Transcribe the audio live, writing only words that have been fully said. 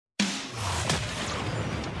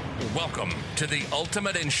Welcome to the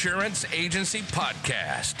Ultimate Insurance Agency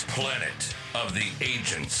Podcast, Planet of the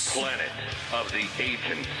Agents. Planet of the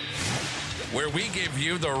Agents. Where we give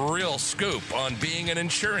you the real scoop on being an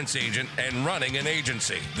insurance agent and running an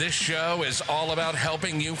agency. This show is all about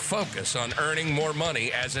helping you focus on earning more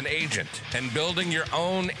money as an agent and building your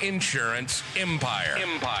own insurance empire.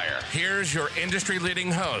 Here's your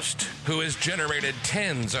industry-leading host, who has generated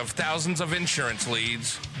tens of thousands of insurance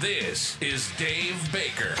leads. This is Dave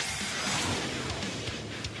Baker.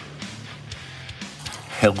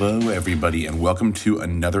 Hello, everybody, and welcome to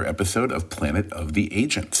another episode of Planet of the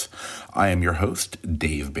Agents. I am your host,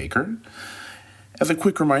 Dave Baker. As a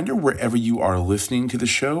quick reminder, wherever you are listening to the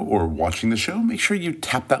show or watching the show, make sure you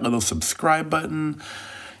tap that little subscribe button,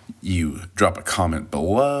 you drop a comment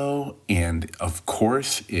below, and of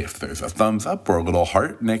course, if there's a thumbs up or a little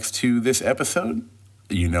heart next to this episode,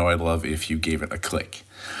 you know I'd love if you gave it a click.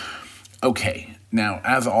 Okay. Now,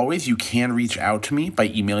 as always, you can reach out to me by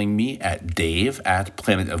emailing me at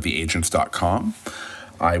dave@planetoftheagents.com.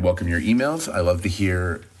 I welcome your emails. I love to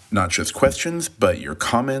hear not just questions, but your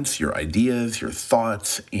comments, your ideas, your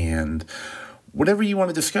thoughts, and whatever you want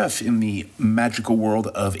to discuss in the magical world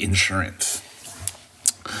of insurance.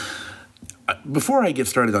 Before I get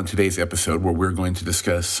started on today's episode, where we're going to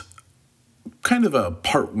discuss kind of a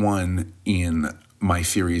part one in my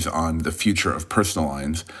series on the future of personal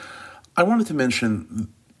lines, I wanted to mention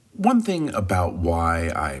one thing about why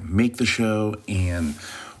I make the show and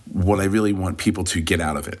what I really want people to get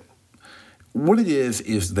out of it. What it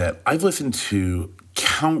is that I've listened to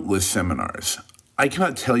countless seminars. I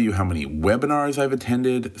cannot tell you how many webinars I've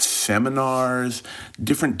attended, seminars,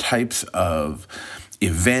 different types of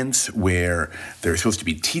events where they're supposed to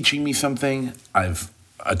be teaching me something. I've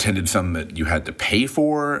attended some that you had to pay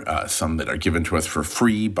for, some that are given to us for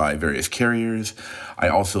free by various carriers. I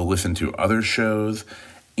also listen to other shows,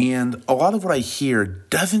 and a lot of what I hear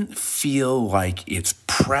doesn't feel like it's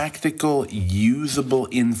practical, usable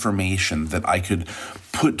information that I could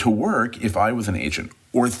put to work if I was an agent,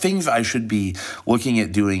 or things I should be looking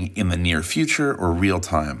at doing in the near future or real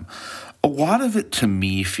time. A lot of it to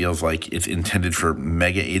me feels like it's intended for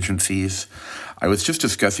mega agencies. I was just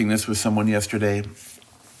discussing this with someone yesterday,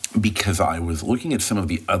 because I was looking at some of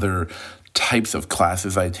the other types of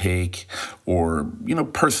classes I take or,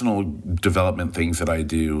 personal development things that I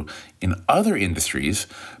do in other industries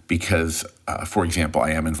because, for example,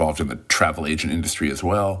 I am involved in the travel agent industry as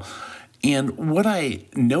well. And what I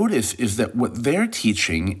notice is that what they're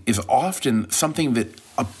teaching is often something that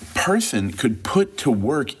a person could put to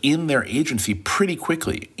work in their agency pretty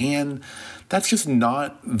quickly. And that's just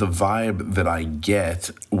not the vibe that I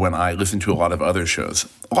get when I listen to a lot of other shows.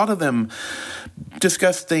 A lot of them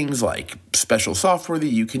discuss things like special software that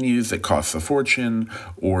you can use that costs a fortune,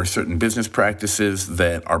 or certain business practices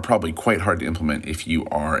that are probably quite hard to implement if you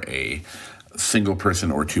are a single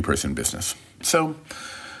person or two-person business. So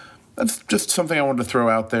that's just something I wanted to throw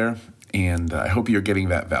out there, and I hope you're getting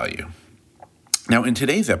that value. Now, in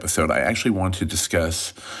today's episode, I actually want to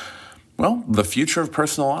discuss the future of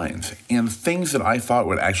personal lines, and things that I thought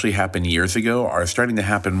would actually happen years ago are starting to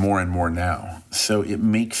happen more and more now. So it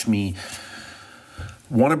makes me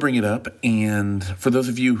want to bring it up. And for those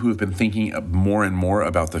of you who have been thinking more and more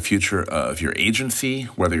about the future of your agency,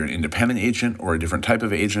 whether you're an independent agent or a different type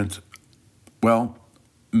of agent,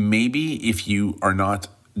 maybe if you are not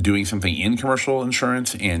doing something in commercial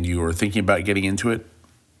insurance and you are thinking about getting into it,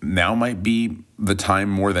 now might be the time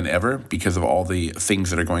more than ever because of all the things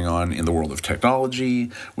that are going on in the world of technology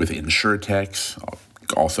with insurtechs,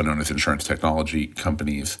 also known as insurance technology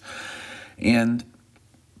companies. And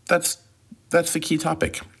that's the key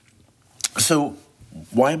topic. So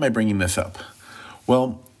why am I bringing this up?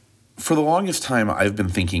 Well, for the longest time, I've been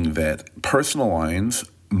thinking that personal lines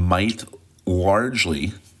might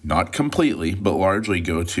largely, not completely, but largely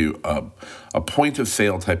go to a point of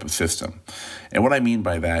sale type of system. And what I mean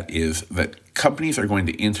by that is that companies are going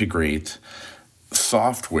to integrate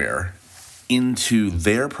software into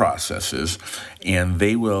their processes, and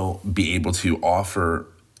they will be able to offer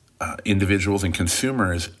individuals and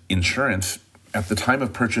consumers insurance at the time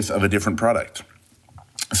of purchase of a different product.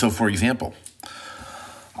 So, for example,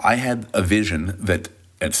 I had a vision that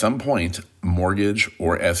at some point, mortgage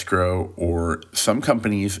or escrow or some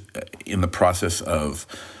companies in the process of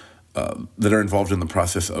that are involved in the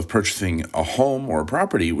process of purchasing a home or a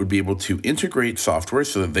property would be able to integrate software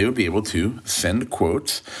so that they would be able to send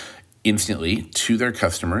quotes instantly to their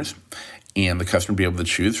customers, and the customer would be able to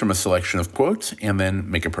choose from a selection of quotes and then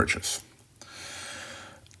make a purchase.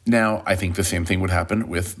 Now, I think the same thing would happen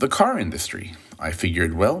with the car industry. I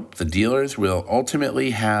figured, well, the dealers will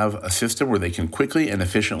ultimately have a system where they can quickly and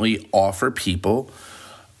efficiently offer people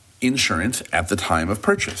insurance at the time of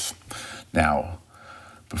purchase. Now,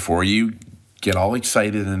 before you get all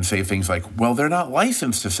excited and say things like, well, they're not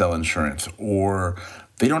licensed to sell insurance, or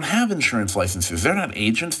they don't have insurance licenses, they're not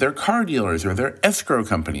agents, they're car dealers, or they're escrow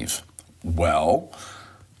companies. Well,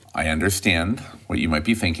 I understand what you might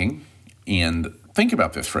be thinking, and think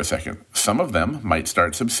about this for a second. Some of them might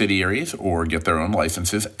start subsidiaries or get their own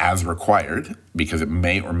licenses as required, because it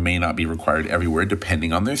may or may not be required everywhere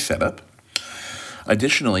depending on their setup.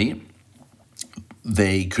 Additionally,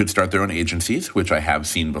 they could start their own agencies, which I have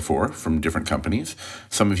seen before from different companies.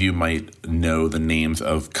 Some of you might know the names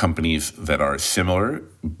of companies that are similar,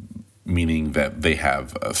 meaning that they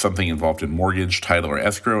have something involved in mortgage, title, or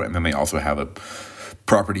escrow, and then they also have a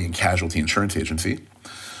property and casualty insurance agency.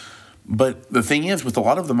 But the thing is, with a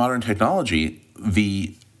lot of the modern technology,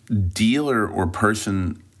 the dealer or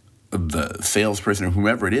person, the salesperson or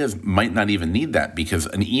whomever it is, might not even need that, because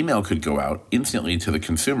an email could go out instantly to the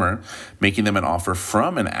consumer, making them an offer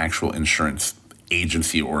from an actual insurance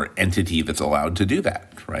agency or entity that's allowed to do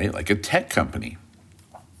that, right? Like a tech company.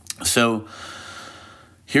 So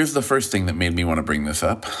here's the first thing that made me want to bring this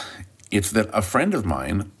up. It's that a friend of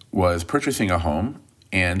mine was purchasing a home,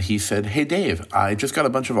 and he said, hey, Dave, I just got a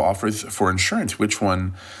bunch of offers for insurance. Which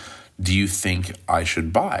one do you think I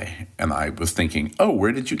should buy? And I was thinking, oh,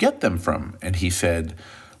 where did you get them from? And he said,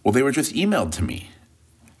 well, they were just emailed to me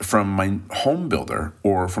from my home builder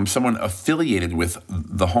or from someone affiliated with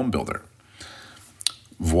the home builder.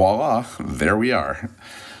 Voila, there we are.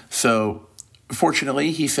 So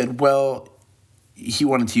fortunately, he said, well, he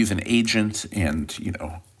wanted to use an agent, and,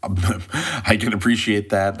 I can appreciate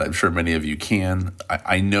that. I'm sure many of you can.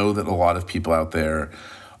 I know that a lot of people out there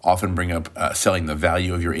often bring up selling the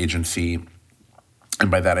value of your agency. And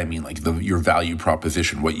by that, I mean like your value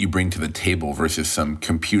proposition, what you bring to the table versus some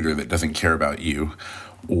computer that doesn't care about you,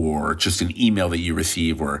 or just an email that you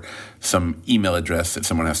receive, or some email address that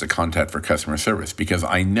someone has to contact for customer service. Because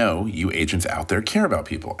I know you agents out there care about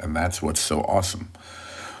people, and that's what's so awesome.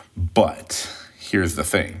 But here's the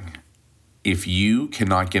thing. If you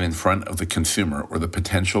cannot get in front of the consumer or the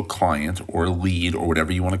potential client or lead or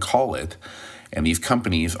whatever you want to call it, and these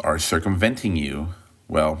companies are circumventing you,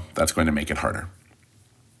 well, that's going to make it harder.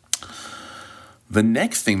 The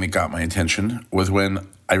next thing that got my attention was when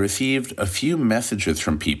I received a few messages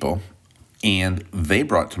from people, and they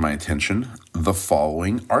brought to my attention the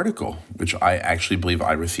following article, which I actually believe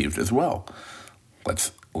I received as well.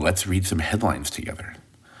 Let's read some headlines together.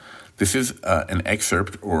 This is an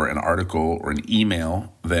excerpt or an article or an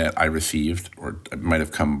email that I received, or it might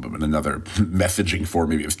have come in another messaging form,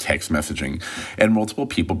 maybe it was text messaging, and multiple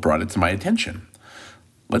people brought it to my attention.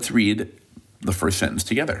 Let's read the first sentence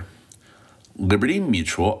together. Liberty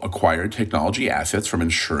Mutual acquired technology assets from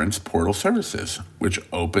Insurance Portal Services, which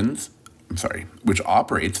operates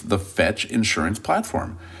the Fetch insurance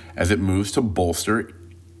platform as it moves to bolster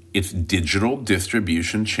its digital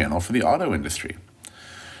distribution channel for the auto industry.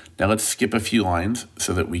 Now let's skip a few lines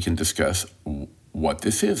so that we can discuss what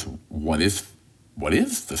this is. What is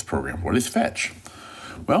this program? What is Fetch?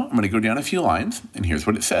 Well, I'm going to go down a few lines, and here's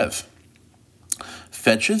what it says.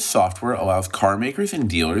 Fetch's software allows car makers and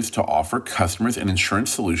dealers to offer customers an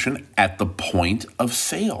insurance solution at the point of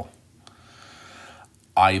sale,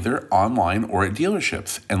 either online or at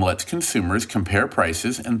dealerships, and lets consumers compare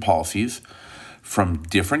prices and policies from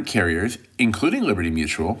different carriers, including Liberty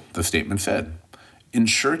Mutual, the statement said.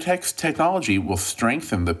 InsurTech's technology will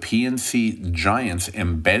strengthen the P&C giant's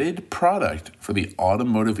embedded product for the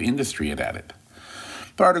automotive industry, it added.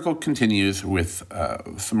 The article continues with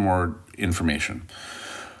some more information.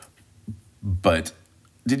 But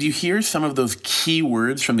did you hear some of those key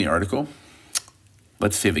words from the article?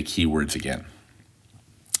 Let's say the key words again.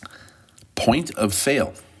 Point of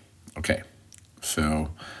sale. Okay,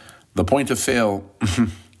 so the point of sale...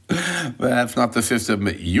 That's not the system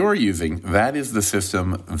that you're using. That is the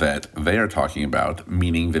system that they are talking about,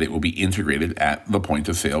 meaning that it will be integrated at the point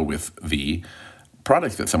of sale with the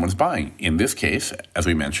product that someone's buying. In this case, as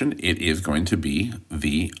we mentioned, it is going to be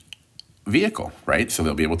the vehicle, right? So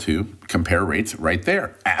they'll be able to compare rates right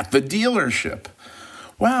there at the dealership.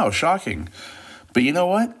 Wow, shocking. But you know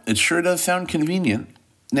what? It sure does sound convenient.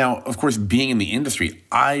 Now, of course, being in the industry,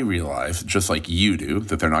 I realize, just like you do,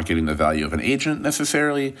 that they're not getting the value of an agent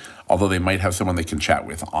necessarily, although they might have someone they can chat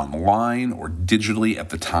with online or digitally at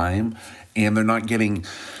the time, and they're not getting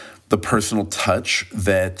the personal touch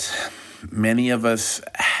that many of us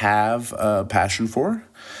have a passion for.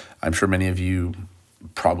 I'm sure many of you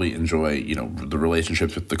probably enjoy, the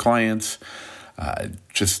relationships with the clients,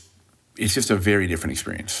 just It's just a very different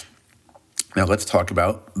experience. Now let's talk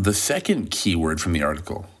about the second keyword from the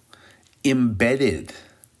article, embedded.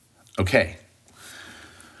 Okay,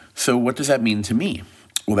 so what does that mean to me?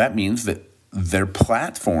 Well, that means that their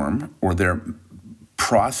platform or their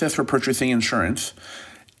process for purchasing insurance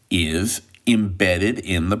is embedded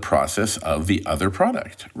in the process of the other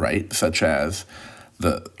product, right? Such as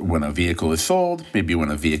when a vehicle is sold, maybe when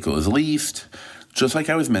a vehicle is leased. Just like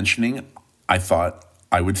I was mentioning, I thought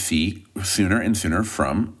I would see sooner and sooner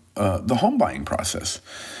from the home buying process.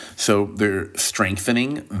 So they're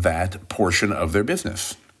strengthening that portion of their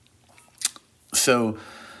business. So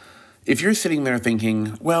if you're sitting there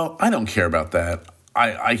thinking, well, I don't care about that.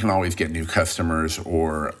 I can always get new customers,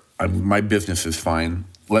 or my business is fine.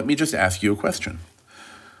 Let me just ask you a question.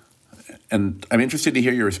 And I'm interested to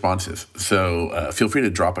hear your responses. So feel free to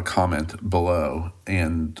drop a comment below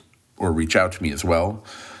or reach out to me as well.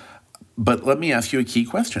 But let me ask you a key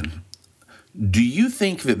question. Do you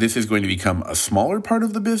think that this is going to become a smaller part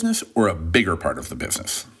of the business or a bigger part of the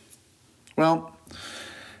business? Well,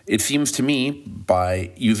 it seems to me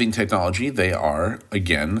by using technology, they are,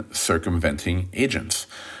 again, circumventing agents.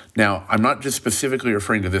 Now, I'm not just specifically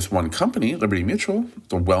referring to this one company, Liberty Mutual,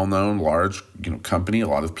 the well-known large company. A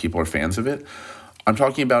lot of people are fans of it. I'm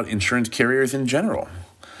talking about insurance carriers in general.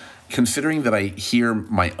 Considering that I hear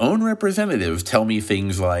my own representatives tell me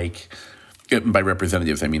things like, by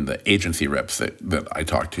representatives, I mean the agency reps that I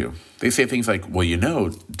talk to. They say things like, well,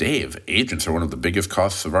 Dave, agents are one of the biggest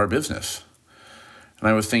costs of our business. And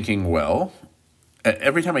I was thinking, well,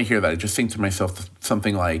 every time I hear that, I just think to myself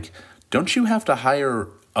something like, don't you have to hire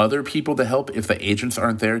other people to help if the agents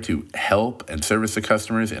aren't there to help and service the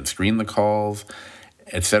customers and screen the calls,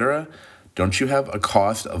 etc.? Don't you have a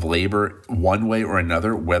cost of labor one way or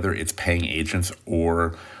another, whether it's paying agents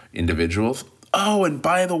or individuals? Oh, and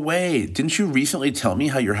by the way, didn't you recently tell me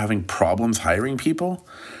how you're having problems hiring people?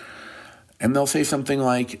 And they'll say something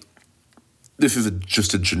like, this is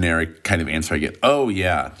just a generic kind of answer I get. Oh,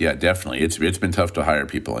 yeah, definitely. It's been tough to hire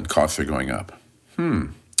people and costs are going up.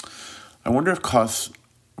 I wonder if costs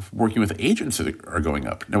working with agents are going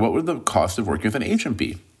up. Now, what would the cost of working with an agent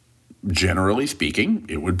be? Generally speaking,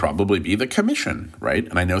 it would probably be the commission, right?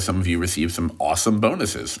 And I know some of you receive some awesome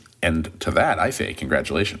bonuses. And to that, I say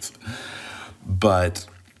congratulations. But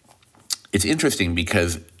it's interesting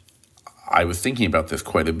because I was thinking about this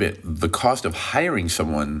quite a bit. The cost of hiring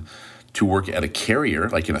someone to work at a carrier,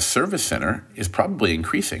 like in a service center, is probably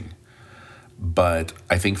increasing. But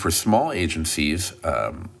I think for small agencies,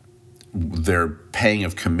 their paying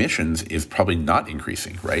of commissions is probably not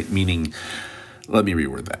increasing, right? Meaning, let me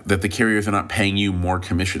reword that the carriers are not paying you more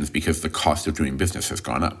commissions because the cost of doing business has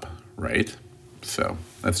gone up, right? So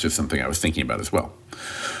that's just something I was thinking about as well.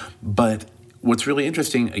 But what's really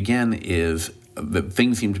interesting, again, is that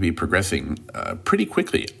things seem to be progressing pretty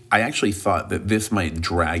quickly. I actually thought that this might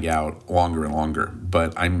drag out longer and longer,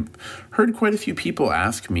 but I've heard quite a few people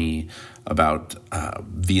ask me about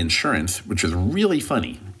the insurance, which is really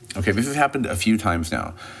funny. Okay, this has happened a few times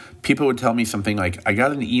now. People would tell me something like, I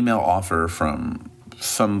got an email offer from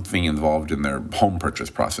something involved in their home purchase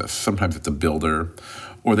process. Sometimes it's a builder,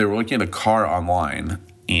 or they were looking at a car online,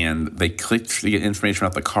 and they clicked to get information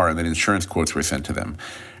about the car, and then insurance quotes were sent to them.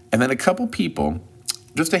 And then a couple people,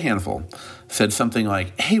 just a handful, said something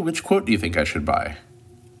like, hey, which quote do you think I should buy?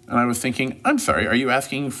 And I was thinking, I'm sorry, are you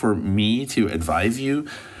asking for me to advise you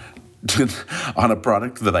on a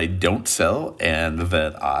product that I don't sell and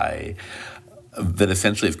that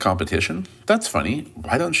essentially is competition? That's funny.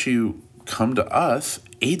 Why don't you come to us,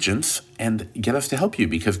 agents, and get us to help you?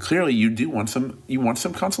 Because clearly you want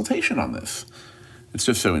some consultation on this. It's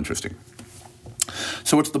just so interesting.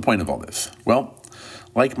 So what's the point of all this? Well,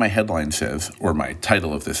 like my headline says, or my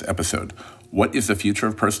title of this episode, what is the future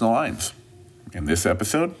of personal lines? In this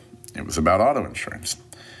episode, it was about auto insurance.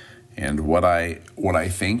 And what I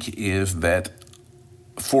think is that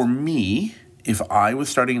for me, if I was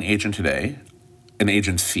starting an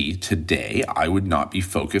agency today, I would not be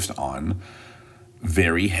focused on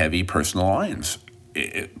very heavy personal lines,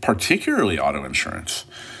 particularly auto insurance.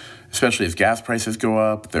 Especially as gas prices go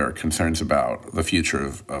up, there are concerns about the future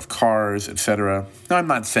of cars, etc. Now, I'm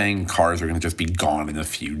not saying cars are going to just be gone in a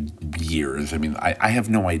few years. I mean, I have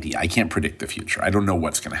no idea. I can't predict the future. I don't know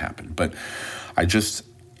what's going to happen. But I just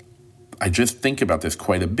think about this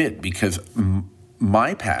quite a bit because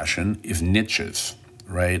my passion is niches,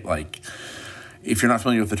 right? Like, if you're not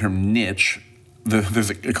familiar with the term niche, there's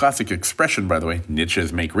a classic expression, by the way,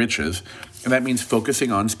 niches make riches, and that means focusing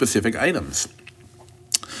on specific items.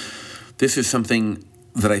 This is something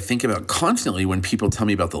that I think about constantly when people tell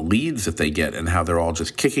me about the leads that they get and how they're all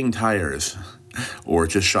just kicking tires or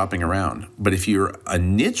just shopping around. But if you're a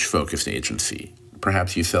niche-focused agency,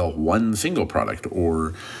 perhaps you sell one single product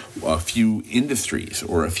or a few industries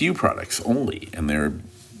or a few products only, and they're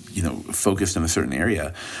focused in a certain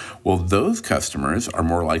area, well, those customers are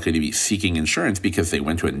more likely to be seeking insurance because they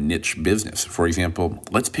went to a niche business. For example,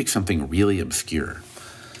 let's pick something really obscure.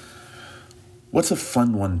 What's a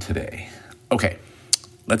fun one today? Okay,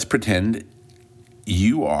 let's pretend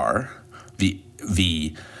you are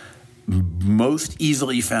the most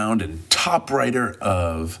easily found and top writer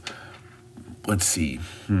of, let's see,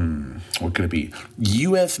 what could it be?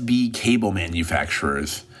 USB cable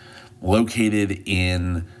manufacturers located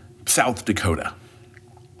in South Dakota.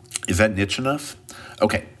 Is that niche enough?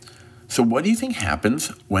 Okay, so what do you think happens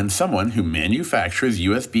when someone who manufactures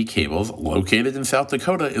USB cables located in South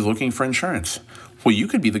Dakota is looking for insurance? Well, you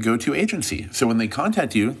could be the go-to agency. So when they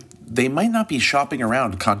contact you, they might not be shopping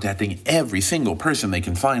around contacting every single person they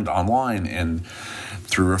can find online and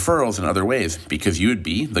through referrals and other ways, because you would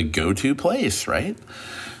be the go-to place, right?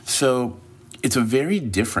 So it's a very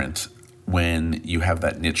different when you have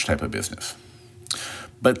that niche type of business.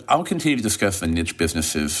 But I'll continue to discuss the niche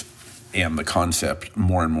businesses and the concept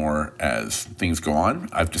more and more as things go on.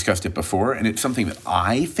 I've discussed it before, and it's something that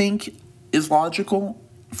I think is logical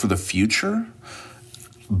for the future.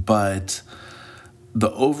 But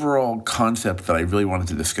the overall concept that I really wanted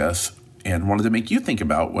to discuss and wanted to make you think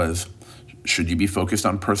about was, should you be focused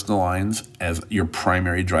on personal lines as your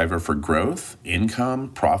primary driver for growth, income,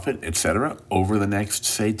 profit, etc. over the next,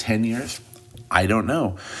 say, 10 years? I don't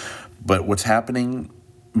know. But what's happening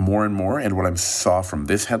more and more, and what I saw from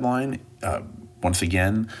this headline, once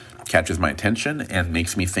again, catches my attention and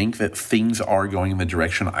makes me think that things are going in the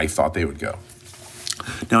direction I thought they would go.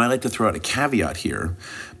 Now, I like to throw out a caveat here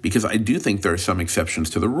because I do think there are some exceptions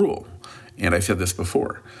to the rule. And I've said this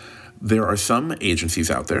before. There are some agencies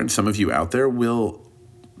out there, and some of you out there will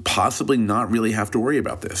possibly not really have to worry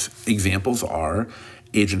about this. Examples are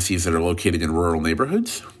agencies that are located in rural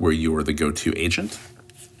neighborhoods where you are the go-to agent,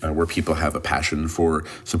 where people have a passion for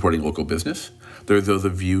supporting local business. There are those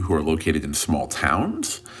of you who are located in small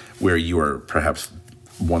towns where you are perhaps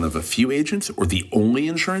one of a few agents or the only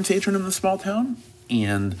insurance agent in the small town,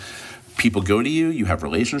 and people go to you, you have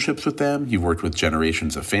relationships with them, you've worked with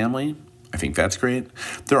generations of family. I think that's great.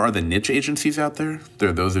 There are the niche agencies out there. There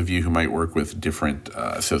are those of you who might work with different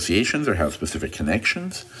associations or have specific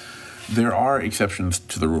connections. There are exceptions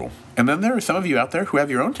to the rule. And then there are some of you out there who have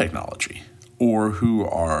your own technology, or who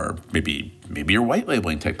are maybe you're white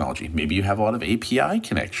labeling technology. Maybe you have a lot of API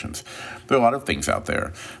connections. There are a lot of things out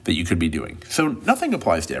there that you could be doing. So nothing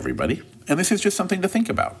applies to everybody, and this is just something to think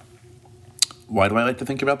about. Why do I like to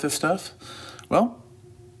think about this stuff? Well,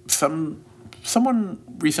 someone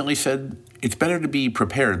recently said it's better to be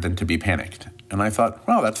prepared than to be panicked. And I thought,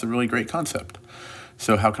 wow, that's a really great concept.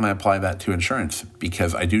 So how can I apply that to insurance?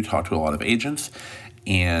 Because I do talk to a lot of agents,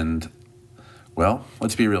 and well,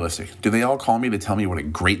 let's be realistic. Do they all call me to tell me what a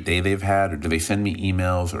great day they've had, or do they send me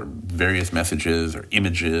emails or various messages or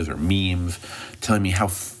images or memes telling me how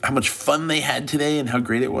much fun they had today and how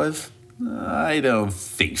great it was? I don't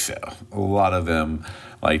think so. A lot of them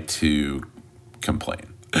like to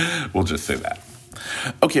complain. We'll just say that.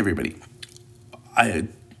 Okay, everybody. I,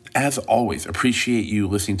 as always, appreciate you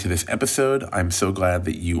listening to this episode. I'm so glad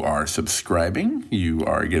that you are subscribing. You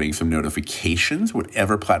are getting some notifications,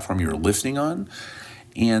 whatever platform you're listening on.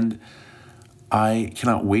 And I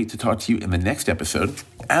cannot wait to talk to you in the next episode.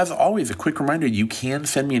 As always, a quick reminder, you can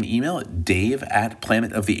send me an email at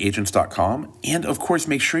dave@planetoftheagents.com. And, of course,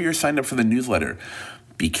 make sure you're signed up for the newsletter,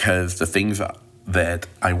 because the things that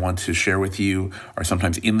I want to share with you are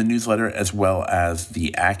sometimes in the newsletter, as well as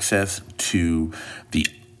the access to the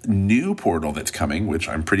new portal that's coming, which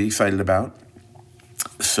I'm pretty excited about.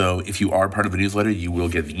 So if you are part of the newsletter, you will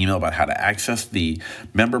get an email about how to access the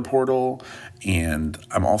member portal. And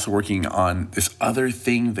I'm also working on this other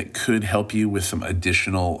thing that could help you with some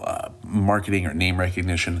additional marketing or name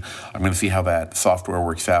recognition. I'm going to see how that software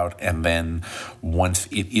works out. And then once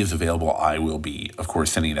it is available, I will be, of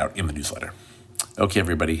course, sending it out in the newsletter. Okay,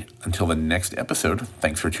 everybody, until the next episode,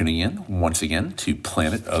 thanks for tuning in once again to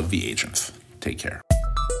Planet of the Agents. Take care.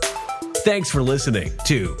 Thanks for listening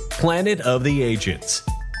to Planet of the Agents.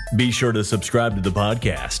 Be sure to subscribe to the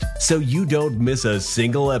podcast so you don't miss a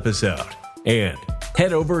single episode. And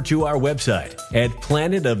head over to our website at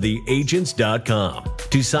planetoftheagents.com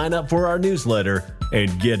to sign up for our newsletter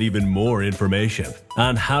and get even more information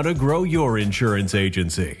on how to grow your insurance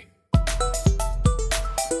agency.